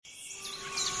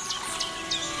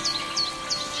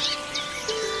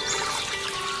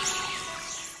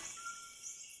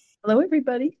Hello,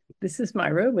 everybody. This is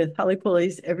Myra with Holly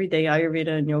Pulley's Everyday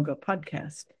Ayurveda and Yoga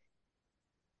podcast.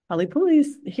 Holly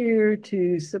Pulley's here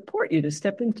to support you to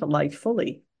step into life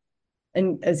fully.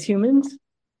 And as humans,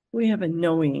 we have a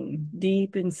knowing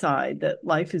deep inside that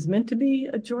life is meant to be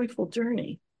a joyful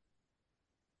journey.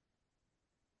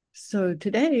 So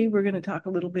today we're going to talk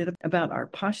a little bit about our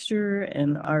posture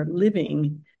and our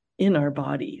living in our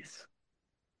bodies.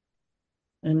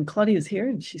 And Claudia's here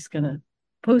and she's going to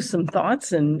pose some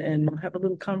thoughts and have a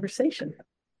little conversation.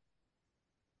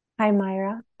 Hi,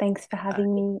 Myra. Thanks for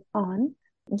having me on.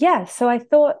 Yeah, so I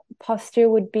thought posture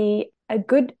would be a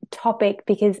good topic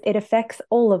because it affects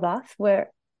all of us. We're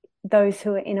those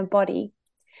who are in a body.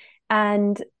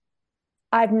 And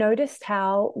I've noticed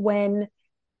how whenever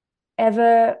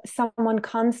someone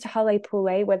comes to Hale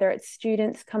Pule, whether it's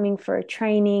students coming for a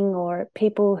training or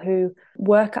people who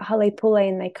work at Hale Pule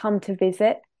and they come to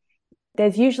visit,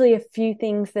 there's usually a few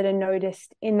things that are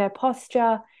noticed in their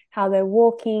posture, how they're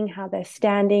walking, how they're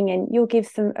standing, and you'll give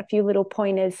a few little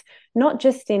pointers, not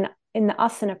just in the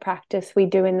asana practice we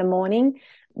do in the morning,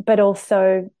 but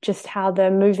also just how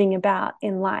they're moving about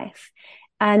in life.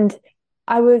 And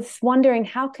I was wondering,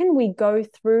 how can we go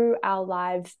through our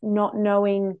lives not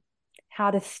knowing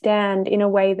how to stand in a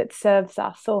way that serves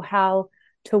us, or how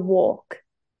to walk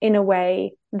in a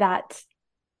way that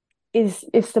is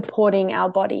supporting our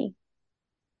body?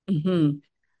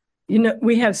 Mm-hmm.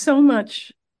 We have so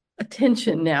much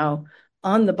attention now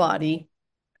on the body,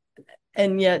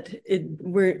 and yet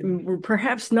we're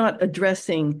perhaps not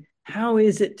addressing how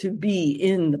is it to be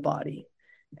in the body.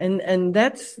 And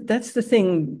that's the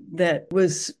thing that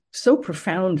was so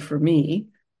profound for me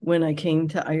when I came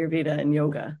to Ayurveda and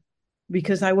yoga,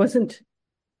 because I wasn't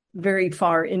very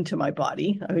far into my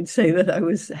body. I would say that I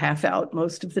was half out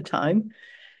most of the time.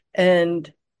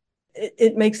 And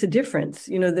it makes a difference.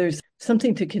 There's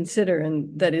something to consider,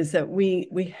 and that is that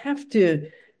we have to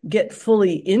get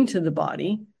fully into the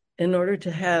body in order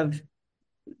to have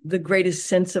the greatest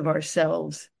sense of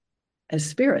ourselves as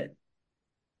spirit.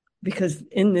 Because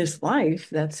in this life,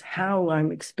 that's how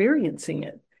I'm experiencing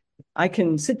it. I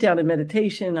can sit down in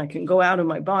meditation, I can go out of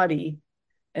my body,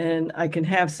 and I can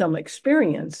have some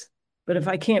experience. But if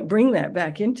I can't bring that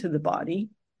back into the body,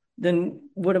 then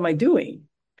what am I doing?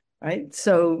 Right.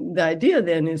 So the idea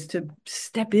then is to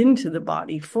step into the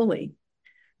body fully.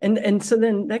 And so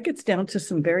then that gets down to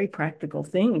some very practical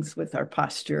things with our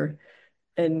posture.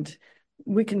 And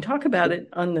we can talk about it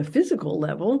on the physical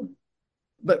level,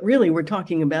 but really we're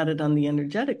talking about it on the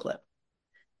energetic level.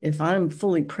 If I'm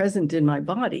fully present in my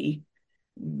body,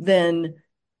 then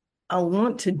I'll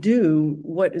want to do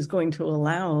what is going to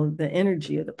allow the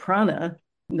energy of the prana,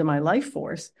 my life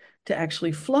force, to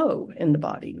actually flow in the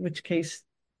body, in which case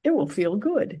it will feel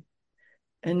good.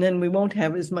 And then we won't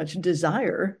have as much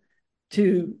desire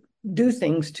to do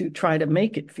things to try to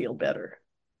make it feel better.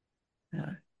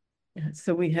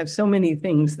 So we have so many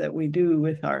things that we do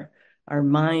with our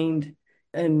mind,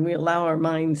 and we allow our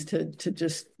minds to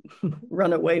just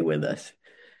run away with us,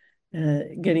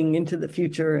 getting into the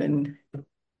future and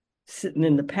sitting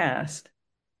in the past.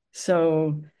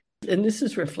 So, and this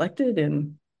is reflected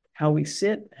in how we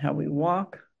sit, how we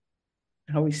walk,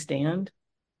 how we stand.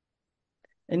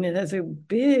 And it has a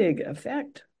big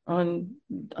effect on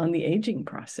the aging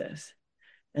process,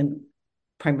 and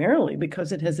primarily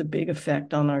because it has a big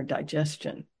effect on our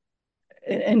digestion.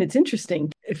 And it's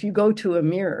interesting, if you go to a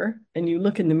mirror and you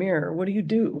look in the mirror, what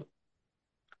do?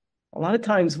 A lot of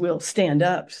times we'll stand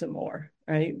up some more,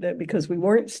 right? That because we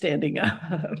weren't standing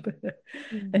up.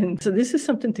 And so this is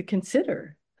something to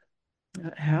consider.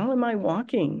 How am I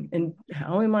walking, and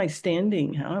how am I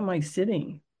standing? How am I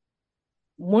sitting?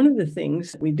 One of the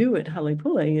things we do at Hale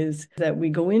Pule is that we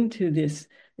go into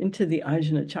the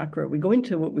Ajna chakra. We go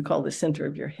into what we call the center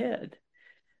of your head.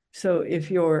 So if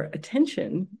your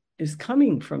attention is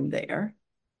coming from there,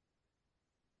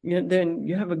 then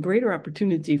you have a greater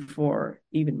opportunity for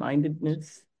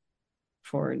even-mindedness,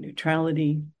 for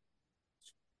neutrality,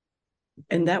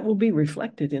 and that will be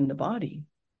reflected in the body,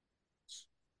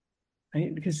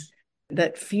 right? Because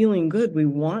that feeling good, we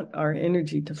want our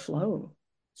energy to flow.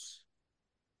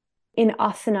 In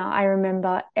asana, I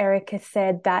remember Erica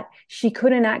said that she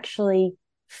couldn't actually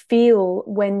feel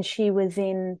when she was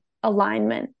in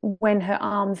alignment, when her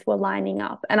arms were lining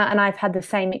up. And I've had the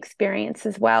same experience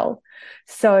as well.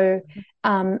 So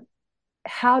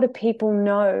how do people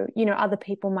know, other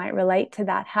people might relate to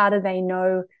that. How do they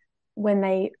know when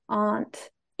they aren't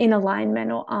in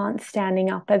alignment or aren't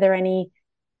standing up? Are there any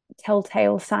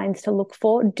telltale signs to look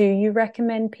for? Do you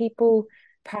recommend people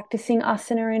practicing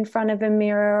asana in front of a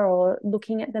mirror or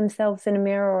looking at themselves in a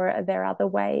mirror, or are there other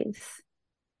ways?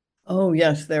 Oh,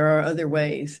 yes, there are other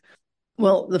ways.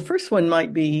 Well, the first one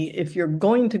might be if you're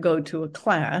going to go to a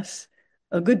class,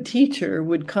 a good teacher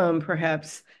would come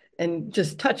perhaps and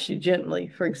just touch you gently.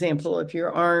 For example, if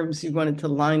your arms, you wanted to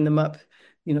line them up,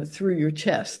 through your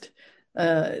chest,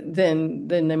 then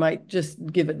they might just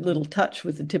give it a little touch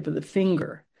with the tip of the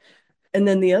finger. And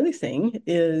then the other thing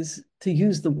is to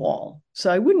use the wall.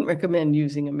 So I wouldn't recommend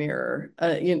using a mirror.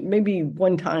 Maybe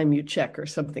one time you check or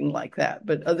something like that,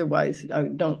 but otherwise I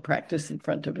don't practice in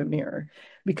front of a mirror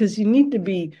because you need to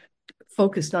be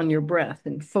focused on your breath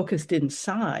and focused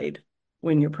inside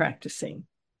when you're practicing.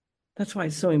 That's why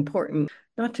it's so important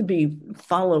not to be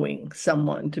following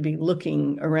someone, to be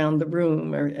looking around the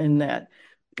room and that.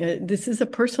 This is a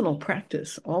personal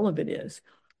practice, all of it is.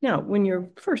 Now, when you're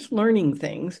first learning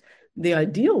things, the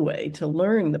ideal way to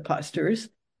learn the postures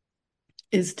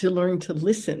is to learn to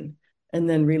listen and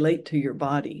then relate to your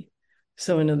body.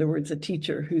 So, in other words, a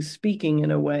teacher who's speaking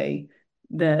in a way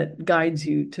that guides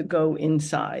you to go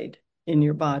inside in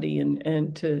your body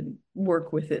and to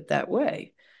work with it that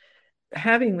way.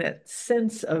 Having that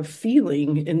sense of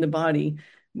feeling in the body,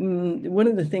 one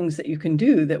of the things that you can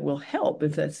do that will help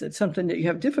if that's something that you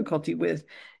have difficulty with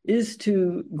is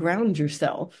to ground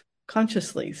yourself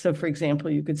consciously. So, for example,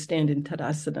 you could stand in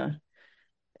Tadasana,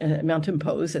 mountain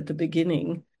pose at the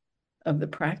beginning of the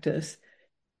practice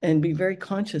and be very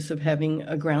conscious of having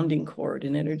a grounding cord,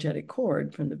 an energetic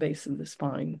cord from the base of the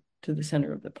spine to the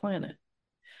center of the planet,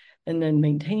 and then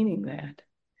maintaining that.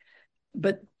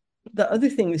 But the other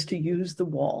thing is to use the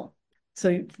wall.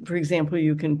 So, for example,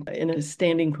 you can, in a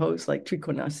standing pose like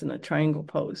Trikonasana, triangle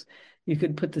pose, you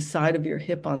could put the side of your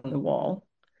hip on the wall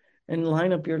and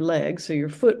line up your legs so your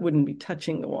foot wouldn't be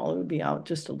touching the wall. It would be out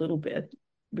just a little bit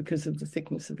because of the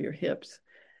thickness of your hips.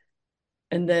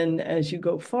 And then as you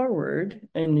go forward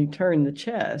and you turn the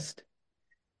chest,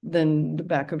 then the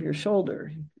back of your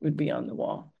shoulder would be on the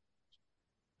wall.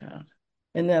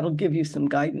 And that'll give you some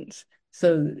guidance.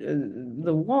 So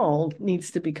the wall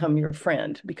needs to become your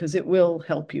friend because it will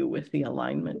help you with the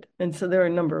alignment. And so there are a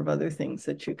number of other things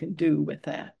that you can do with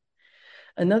that.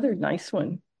 Another nice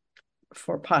one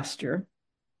for posture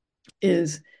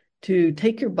is to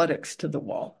take your buttocks to the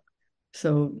wall.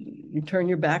 So you turn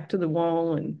your back to the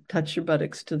wall and touch your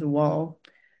buttocks to the wall.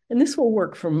 And this will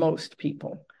work for most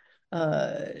people.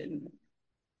 And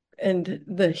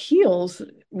the heels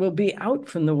will be out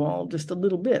from the wall just a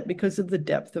little bit because of the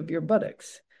depth of your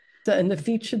buttocks. And the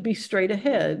feet should be straight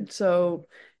ahead. So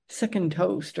second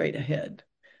toe straight ahead.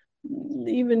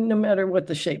 Even no matter what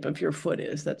the shape of your foot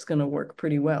is, that's going to work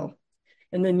pretty well.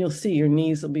 And then you'll see your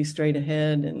knees will be straight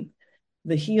ahead and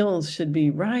the heels should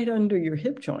be right under your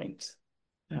hip joints.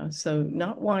 So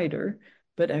not wider,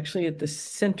 but actually at the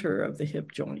center of the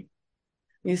hip joint.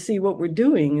 You see, what we're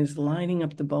doing is lining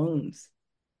up the bones.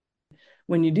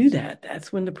 When you do that,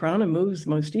 that's when the prana moves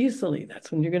most easily.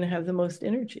 That's when you're going to have the most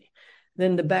energy.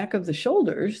 Then the back of the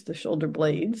shoulders, the shoulder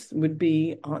blades, would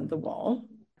be on the wall,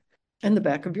 and the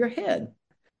back of your head.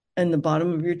 And the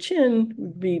bottom of your chin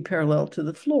would be parallel to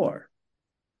the floor.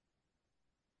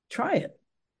 Try it.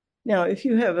 Now, if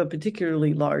you have a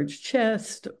particularly large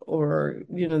chest or,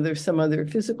 there's some other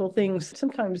physical things,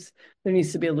 sometimes there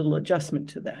needs to be a little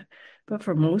adjustment to that. But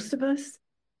for most of us,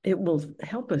 it will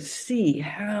help us see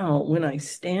how, when I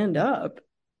stand up,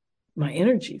 my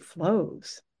energy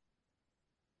flows.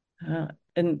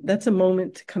 And that's a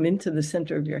moment to come into the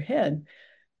center of your head,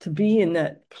 to be in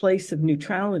that place of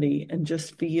neutrality and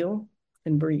just feel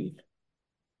and breathe.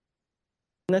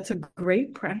 And that's a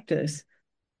great practice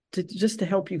to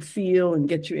help you feel and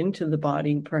get you into the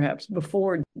body, perhaps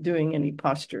before doing any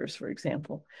postures, for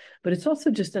example. But it's also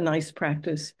just a nice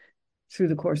practice through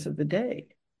the course of the day.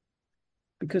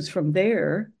 Because from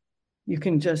there, you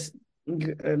can just,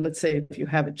 let's say if you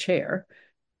have a chair,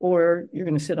 or you're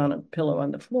going to sit on a pillow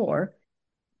on the floor,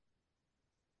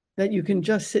 that you can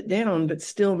just sit down but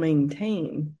still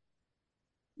maintain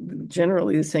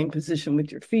generally the same position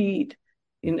with your feet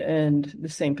and the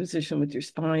same position with your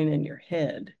spine and your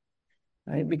head,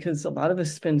 right? Because a lot of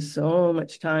us spend so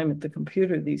much time at the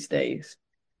computer these days.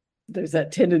 There's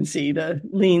that tendency to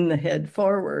lean the head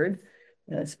forward,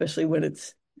 especially when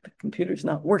the computer's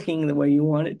not working the way you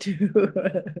want it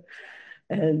to.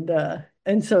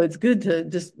 And so it's good to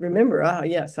just remember,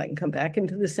 yes, I can come back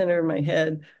into the center of my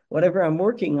head. Whatever I'm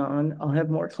working on, I'll have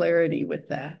more clarity with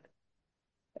that.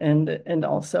 And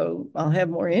also I'll have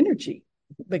more energy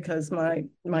because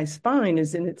my spine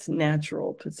is in its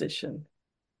natural position.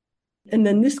 And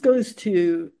then this goes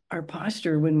to our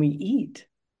posture when we eat.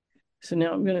 So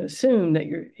now I'm going to assume that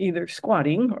you're either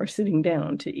squatting or sitting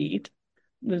down to eat.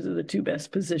 Those are the two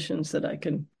best positions that I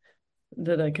can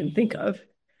think of.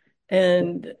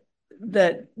 And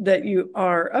that you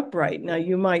are upright. Now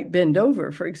you might bend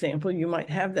over, for example, you might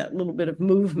have that little bit of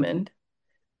movement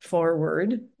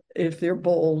forward if your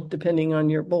bowl, depending on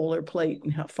your bowl or plate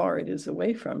and how far it is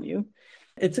away from you.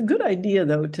 It's a good idea,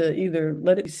 though, to either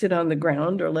let it sit on the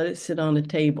ground or let it sit on a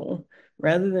table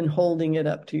rather than holding it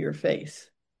up to your face.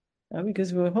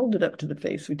 Because when we hold it up to the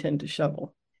face, we tend to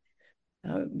shovel.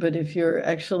 But if you're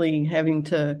actually having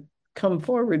to come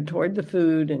forward toward the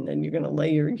food and then you're going to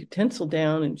lay your utensil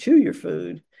down and chew your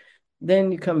food,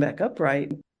 then you come back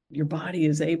upright, your body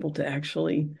is able to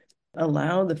actually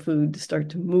allow the food to start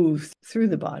to move through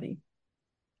the body.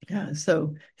 Yeah,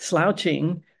 so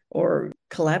slouching or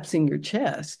collapsing your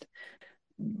chest,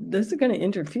 those are going to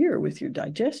interfere with your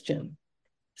digestion.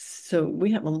 So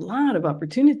we have a lot of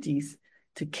opportunities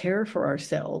to care for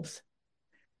ourselves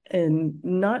and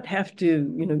not have to,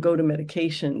 go to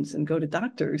medications and go to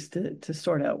doctors to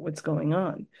sort out what's going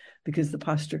on, because the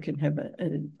posture can have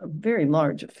a very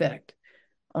large effect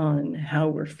on how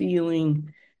we're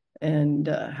feeling and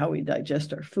how we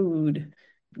digest our food,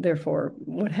 therefore,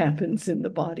 what happens in the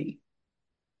body.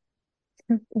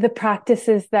 The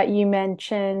practices that you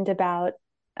mentioned about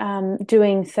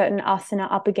doing certain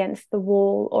asana up against the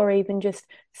wall or even just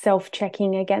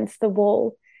self-checking against the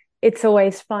wall, it's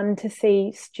always fun to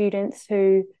see students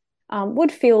who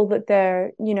would feel that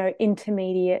they're,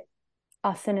 intermediate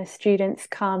asana students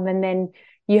come, and then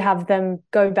you have them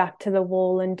go back to the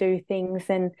wall and do things,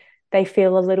 and they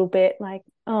feel a little bit like,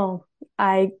 oh,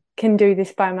 I can do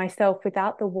this by myself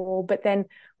without the wall. But then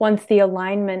once the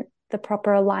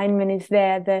proper alignment is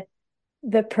there,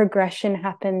 the progression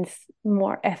happens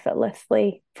more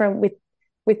effortlessly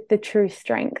with the true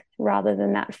strength rather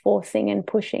than that forcing and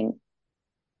pushing.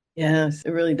 Yes,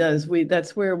 it really does.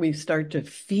 That's where we start to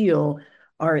feel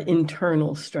our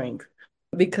internal strength,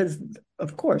 because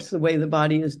of course the way the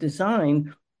body is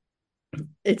designed,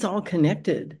 it's all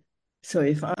connected. So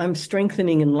if I'm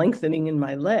strengthening and lengthening in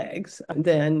my legs,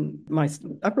 then my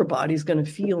upper body is going to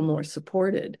feel more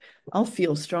supported. I'll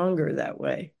feel stronger that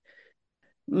way.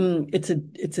 It's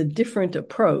a different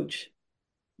approach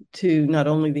to not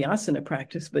only the asana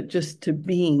practice, but just to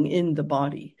being in the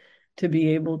body, to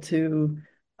be able to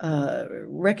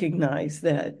recognize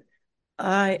that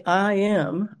I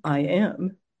am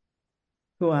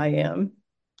who I am,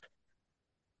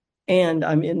 and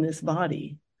I'm in this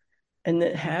body, and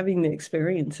that having the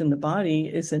experience in the body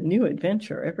is a new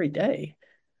adventure every day.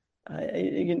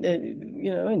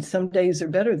 And some days are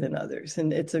better than others,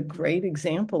 and it's a great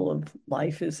example of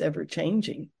life is ever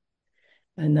changing.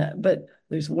 But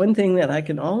there's one thing that I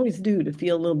can always do to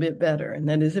feel a little bit better, and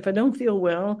that is if I don't feel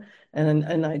well,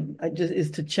 and I just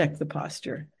is to check the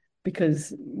posture,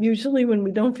 because usually when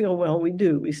we don't feel well,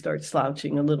 we start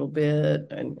slouching a little bit,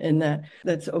 and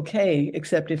that's okay,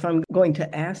 except if I'm going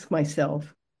to ask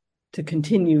myself to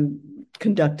continue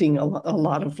conducting a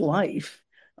lot of life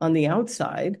on the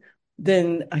outside,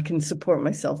 then I can support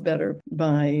myself better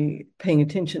by paying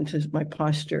attention to my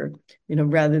posture,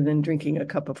 rather than drinking a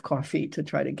cup of coffee to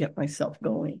try to get myself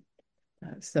going.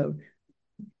 So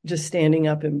just standing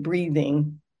up and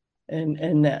breathing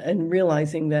and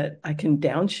realizing that I can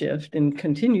downshift and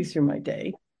continue through my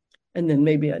day. And then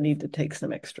maybe I need to take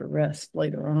some extra rest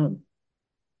later on.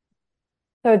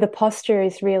 So the posture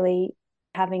is really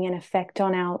having an effect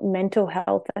on our mental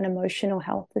health and emotional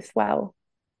health as well.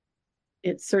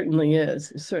 It certainly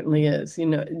is. It certainly is.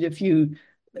 If you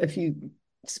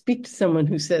speak to someone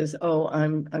who says, "Oh,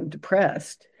 I'm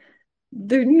depressed,"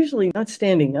 they're usually not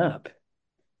standing up,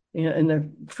 and they're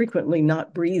frequently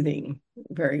not breathing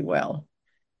very well.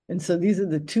 And so these are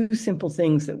the two simple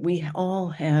things that we all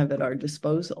have at our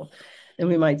disposal. And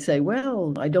we might say,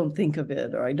 "Well, I don't think of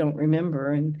it, or I don't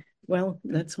remember." And well,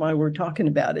 that's why we're talking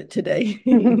about it today.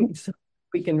 So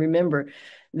we can remember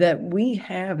that we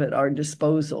have at our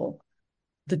disposal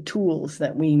the tools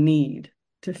that we need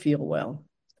to feel well.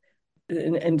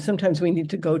 And sometimes we need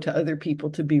to go to other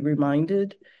people to be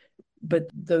reminded, but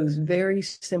those very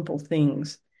simple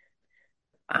things,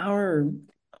 our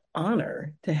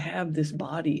honor to have this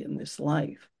body and this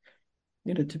life,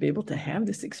 to be able to have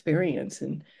this experience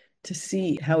and to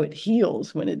see how it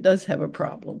heals when it does have a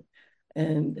problem,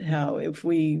 and how if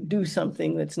we do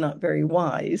something that's not very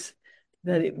wise,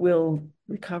 that it will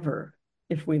recover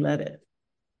if we let it.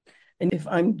 And if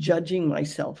I'm judging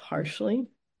myself harshly,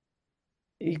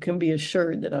 you can be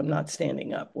assured that I'm not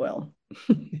standing up well.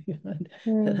 That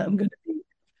I'm going to be,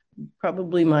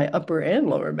 probably my upper and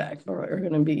lower back are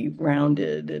going to be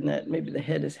rounded, and that maybe the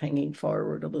head is hanging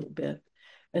forward a little bit.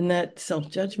 And that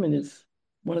self-judgment is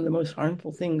one of the most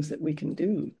harmful things that we can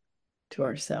do to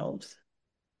ourselves.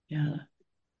 Yeah.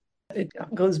 It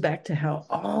goes back to how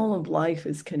all of life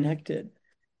is connected.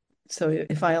 So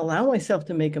if I allow myself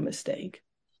to make a mistake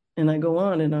and I go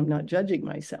on and I'm not judging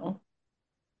myself,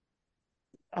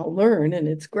 I'll learn and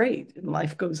it's great and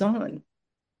life goes on.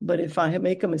 But if I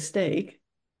make a mistake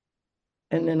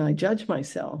and then I judge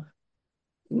myself,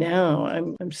 now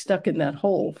I'm stuck in that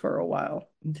hole for a while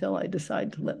until I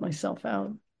decide to let myself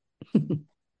out.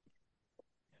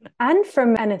 And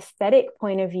from an aesthetic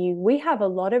point of view, we have a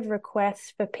lot of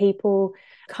requests for people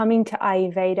coming to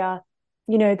Ayurveda.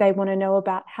 You know, they want to know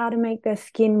about how to make their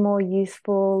skin more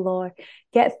useful or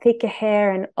get thicker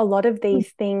hair, and a lot of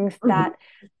these things that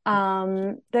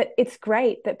that it's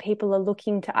great that people are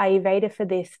looking to Ayurveda for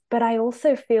this. But I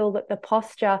also feel that the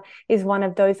posture is one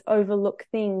of those overlooked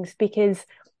things, because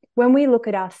when we look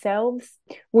at ourselves,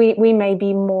 we may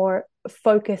be more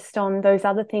focused on those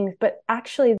other things, but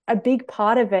actually a big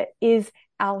part of it is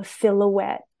our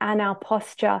silhouette and our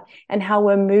posture and how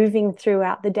we're moving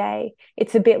throughout the day.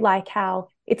 It's a bit like how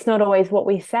it's not always what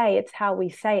we say, it's how we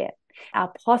say it.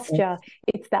 Our posture,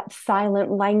 it's that silent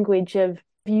language of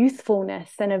youthfulness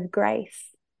and of grace.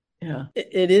 Yeah,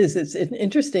 it is. It's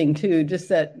interesting too, just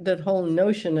that whole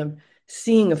notion of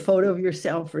seeing a photo of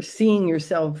yourself or seeing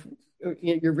yourself,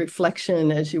 your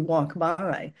reflection as you walk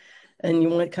by, and you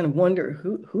want to kind of wonder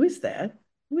who is that?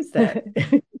 Who is that?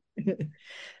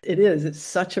 It is. It's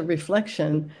such a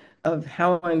reflection of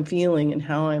how I'm feeling and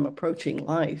how I'm approaching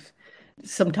life.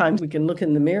 Sometimes we can look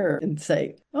in the mirror and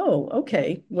say, "Oh,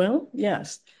 okay, well,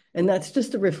 yes," and that's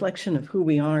just a reflection of who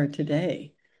we are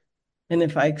today. And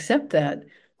if I accept that,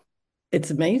 it's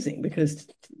amazing because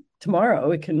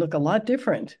tomorrow it can look a lot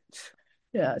different.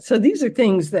 Yeah. So these are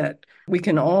things that we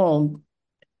can all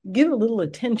give a little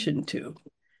attention to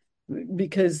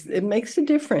because it makes a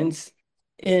difference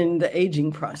in the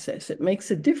aging process. It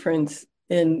makes a difference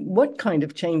in what kind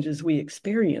of changes we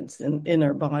experience in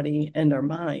our body and our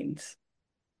minds.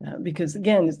 Because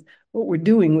again, what we're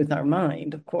doing with our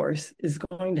mind, of course, is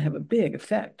going to have a big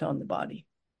effect on the body.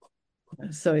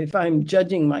 So if I'm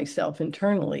judging myself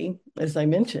internally, as I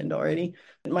mentioned already,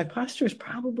 my posture is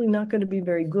probably not going to be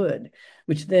very good,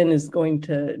 which then is going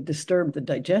to disturb the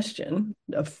digestion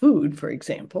of food, for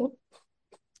example.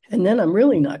 And then I'm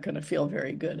really not going to feel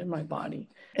very good in my body.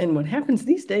 And what happens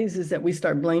these days is that we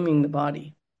start blaming the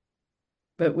body.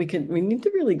 But we need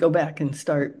to really go back and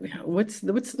start, what's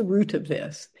the root of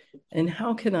this? And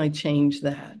how can I change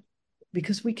that?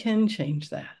 Because we can change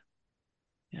that.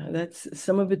 Yeah, that's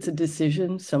some of it's a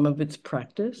decision, some of it's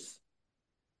practice,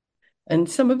 and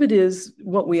some of it is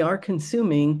what we are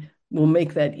consuming will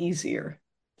make that easier.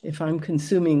 If I'm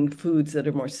consuming foods that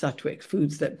are more sattvic,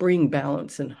 foods that bring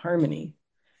balance and harmony,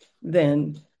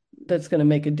 then that's going to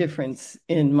make a difference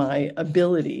in my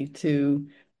ability to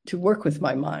work with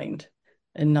my mind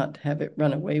and not have it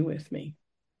run away with me.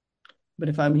 But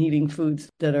if I'm eating foods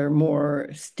that are more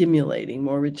stimulating,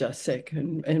 more rajasic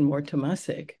and more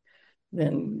tamasic,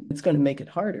 then it's going to make it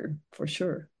harder for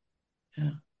sure. Yeah.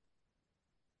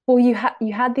 Well, you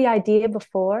had the idea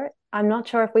before. I'm not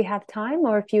sure if we have time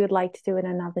or if you would like to do it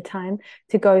another time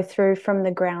to go through from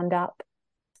the ground up.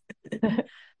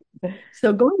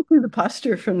 So going through the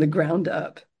posture from the ground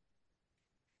up,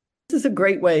 this is a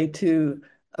great way to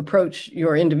approach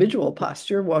your individual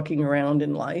posture, walking around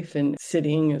in life and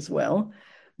sitting as well,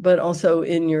 but also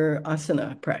in your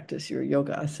asana practice, your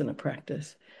yoga asana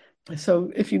practice.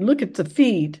 So if you look at the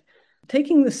feet,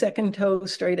 taking the second toe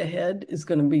straight ahead is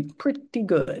going to be pretty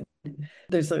good.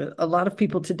 There's a lot of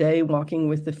people today walking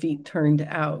with the feet turned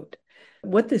out.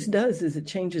 What this does is it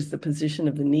changes the position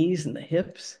of the knees and the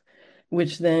hips,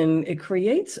 which then it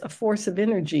creates a force of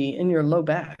energy in your low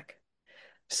back.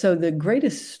 So the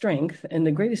greatest strength and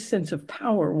the greatest sense of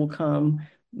power will come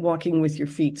walking with your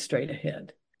feet straight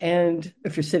ahead. And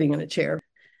if you're sitting in a chair,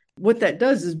 what that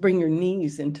does is bring your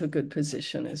knees into a good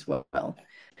position as well.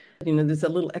 You know, there's a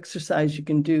little exercise you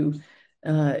can do.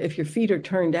 If your feet are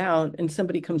turned out and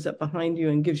somebody comes up behind you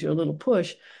and gives you a little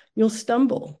push, you'll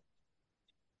stumble.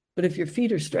 But if your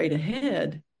feet are straight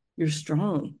ahead, you're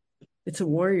strong. It's a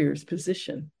warrior's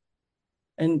position.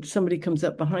 And somebody comes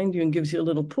up behind you and gives you a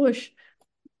little push,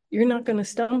 you're not going to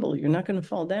stumble. You're not going to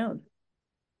fall down.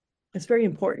 It's very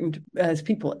important as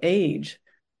people age.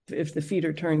 If the feet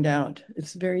are turned out,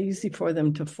 it's very easy for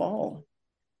them to fall.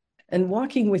 And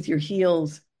walking with your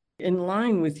heels in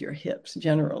line with your hips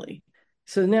generally.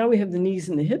 So now we have the knees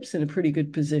and the hips in a pretty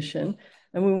good position,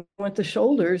 and we want the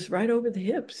shoulders right over the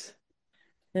hips.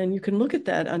 And you can look at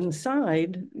that on the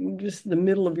side, just the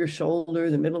middle of your shoulder,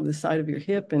 the middle of the side of your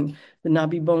hip, and the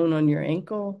knobby bone on your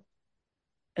ankle,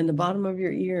 and the bottom of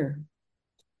your ear.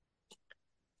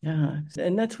 Yeah,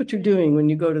 and that's what you're doing when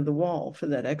you go to the wall for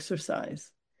that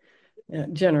exercise.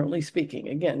 generally speaking.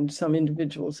 Again, some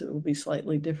individuals it will be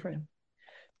slightly different.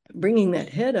 Bringing that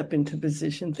head up into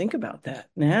position, think about that.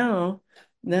 Now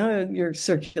your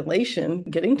circulation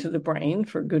getting to the brain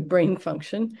for good brain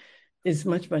function is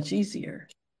much, much easier.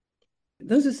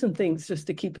 Those are some things just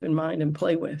to keep in mind and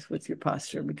play with your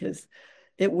posture, because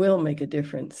it will make a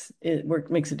difference.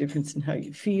 Makes a difference in how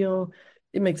you feel.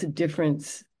 It makes a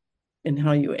difference in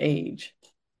how you age.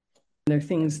 They're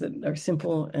things that are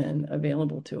simple and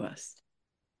available to us.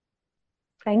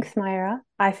 Thanks, Myra.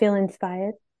 I feel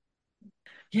inspired.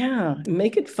 Yeah,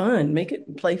 make it fun, make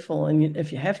it playful. And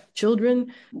if you have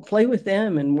children, play with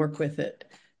them and work with it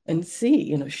and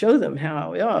see, show them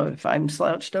how, if I'm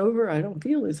slouched over, I don't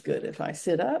feel as good. If I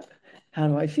sit up, how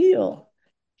do I feel?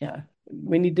 Yeah,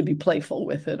 we need to be playful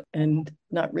with it and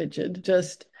not rigid.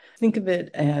 Just think of it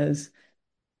as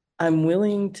I'm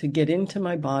willing to get into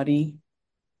my body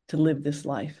to live this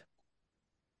life.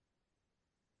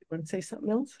 You want to say something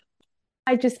else?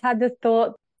 I just had the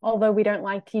thought, although we don't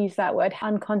like to use that word,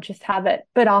 unconscious habit,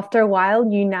 but after a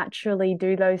while, you naturally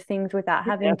do those things without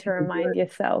having to remind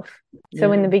yourself.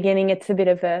 So in the beginning, it's a bit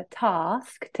of a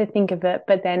task to think of it,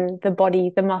 but then the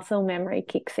body, the muscle memory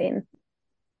kicks in.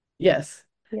 Yes.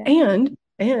 Yeah.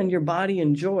 And your body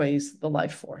enjoys the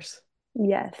life force.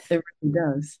 Yes. It really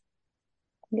does.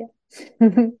 Yeah.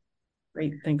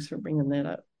 Great. Thanks for bringing that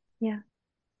up. Yeah.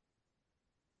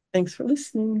 Thanks for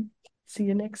listening. See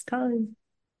you next time.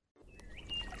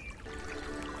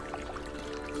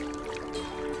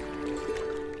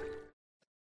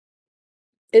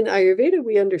 In Ayurveda,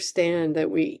 we understand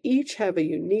that we each have a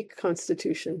unique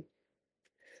constitution.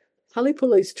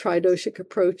 Halepule's tridoshic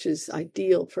approach is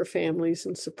ideal for families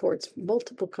and supports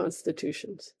multiple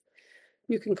constitutions.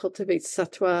 You can cultivate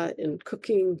sattva in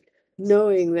cooking,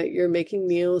 knowing that you're making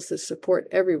meals that support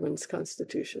everyone's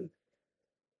constitution.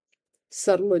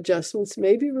 Subtle adjustments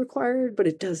may be required, but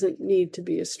it doesn't need to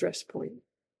be a stress point.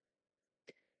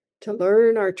 To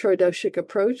learn our tridoshic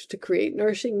approach to create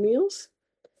nourishing meals,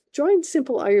 join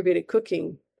Simple Ayurvedic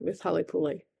Cooking with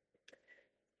Halepule.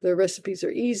 The recipes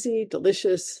are easy,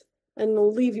 delicious, and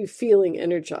will leave you feeling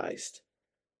energized.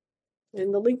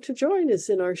 And the link to join is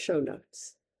in our show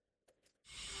notes.